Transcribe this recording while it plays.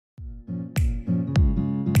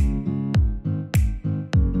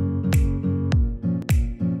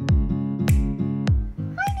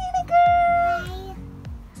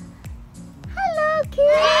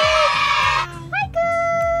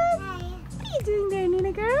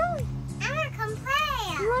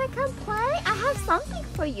come play? I have something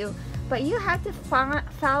for you. But you have to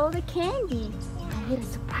follow the candy. I made a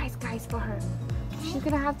surprise, guys, for her. She's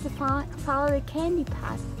gonna have to follow the candy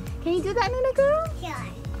path. Can you do that, NunaGirl? Sure.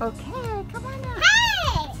 Okay, come on now.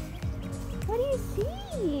 Hey! What do you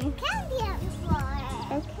see? Candy on the floor.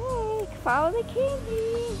 Okay, follow the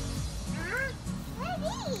candy.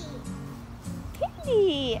 Ready?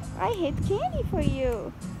 Candy! I hid candy for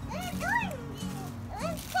you. There's candy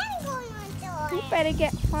going on the door. You better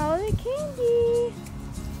follow the candy.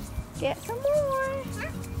 Get some more.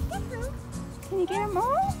 Can you get them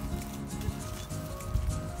all?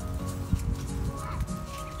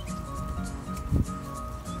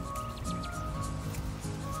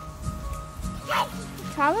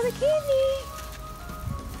 Follow the candy.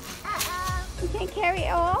 You can't carry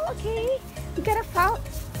it all. Okay. You gotta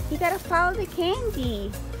follow the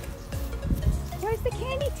candy. Where's the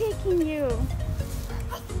candy taking you?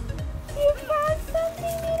 You found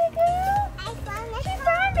something, NunaGirl? I found it. She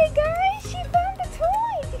found it, guys. She found the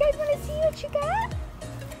toys. You guys want to see what you got?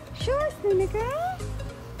 Show us, NunaGirl.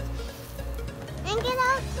 And get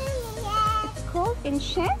out soon, yeah. It's called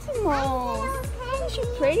Enchantimals. Isn't she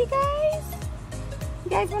pretty, guys? You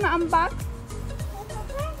guys want to unbox?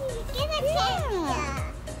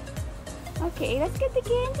 Yeah. Okay, let's get the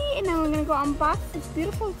candy and then we're going to go unbox this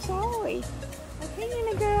beautiful toy. Okay,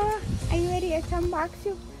 NunaGirl. Are you ready to unbox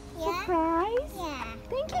your surprise? Yeah.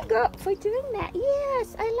 Thank you, girl, for doing that.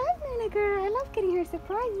 Yes, I love NunaGirl. I love getting her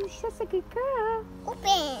surprises. She's just a good girl.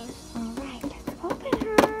 Open. Alright, let's open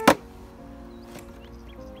her.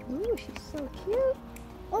 Ooh, she's so cute.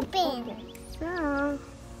 Open. Okay, so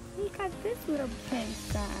we got this little pink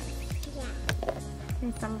guy. Yeah.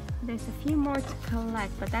 There's a few more to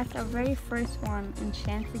collect, but that's our very first one,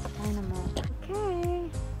 Enchanted Animal. Okay,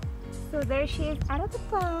 so there she is out of the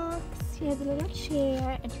box. She has a little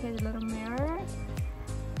chair and she has a little mirror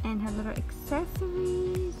and her little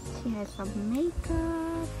accessories. She has some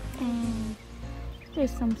makeup and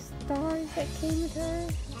there's some stars that came with her.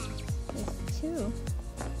 There's two.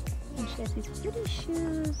 And she has these pretty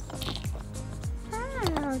shoes.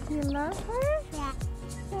 Wow, do you love her? Yeah.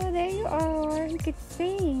 Oh, there you are. You could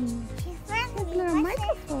sing. She's She has a friendly. little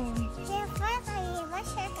microphone. She's friendly.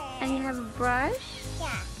 What's her hair? And you have a brush.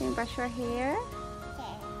 Yeah. Can you brush her hair?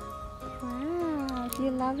 Okay. Wow. Do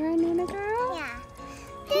you love her, NunaGirl? Yeah.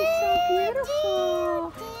 She's so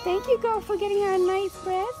beautiful. Thank you, girl, for getting her a nice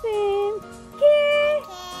present. Okay.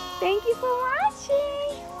 Thank you for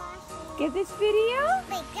watching. Give this video.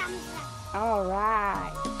 Big thumbs up. All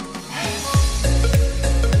right.